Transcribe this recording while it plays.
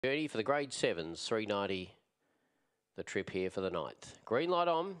30 for the grade 7s, 390 the trip here for the 9th. Green light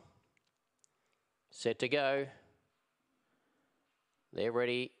on. Set to go. They're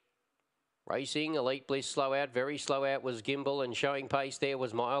ready. Racing, Elite Bliss slow out, very slow out was Gimbal, and showing pace there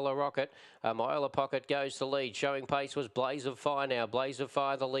was Myla Rocket. Myla Pocket goes to lead. Showing pace was Blaze of Fire now. Blaze of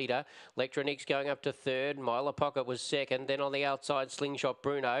Fire the leader. Electronix going up to third. Myla Pocket was second. Then on the outside, Slingshot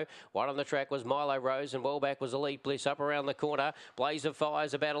Bruno. One on the track was Milo Rose, and well back was Elite Bliss up around the corner. Blaze of Fire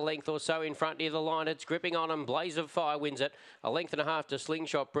is about a length or so in front near the line. It's gripping on him. Blaze of Fire wins it. A length and a half to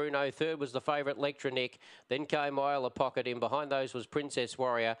Slingshot Bruno. Third was the favourite Electronic. Then came Myla Pocket. In behind those was Princess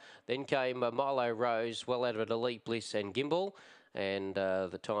Warrior. Then came Milo Rose, well out of it, Elite Bliss and Gimbal. And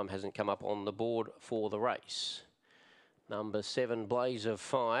the time hasn't come up on the board for the race. Number 7, Blaze of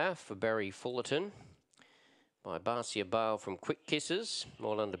Fire for Barry Fullerton by Barcia Bale from Quick Kisses.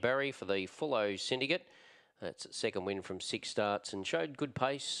 Well under Barry for the Fullo Syndicate. That's a second win from 6 starts and showed good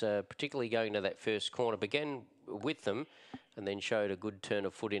pace, particularly going to that first corner. Began with them and then showed a good turn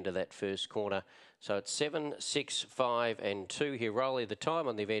of foot into that first corner. So it's 7, 6, 5 and 2 here. Rolly, the time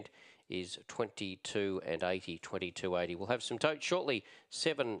on the event is 22 and 80, 22.80. We'll have some totes shortly.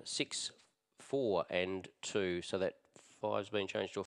 7, 6, 4 and 2. So that 5's been changed to a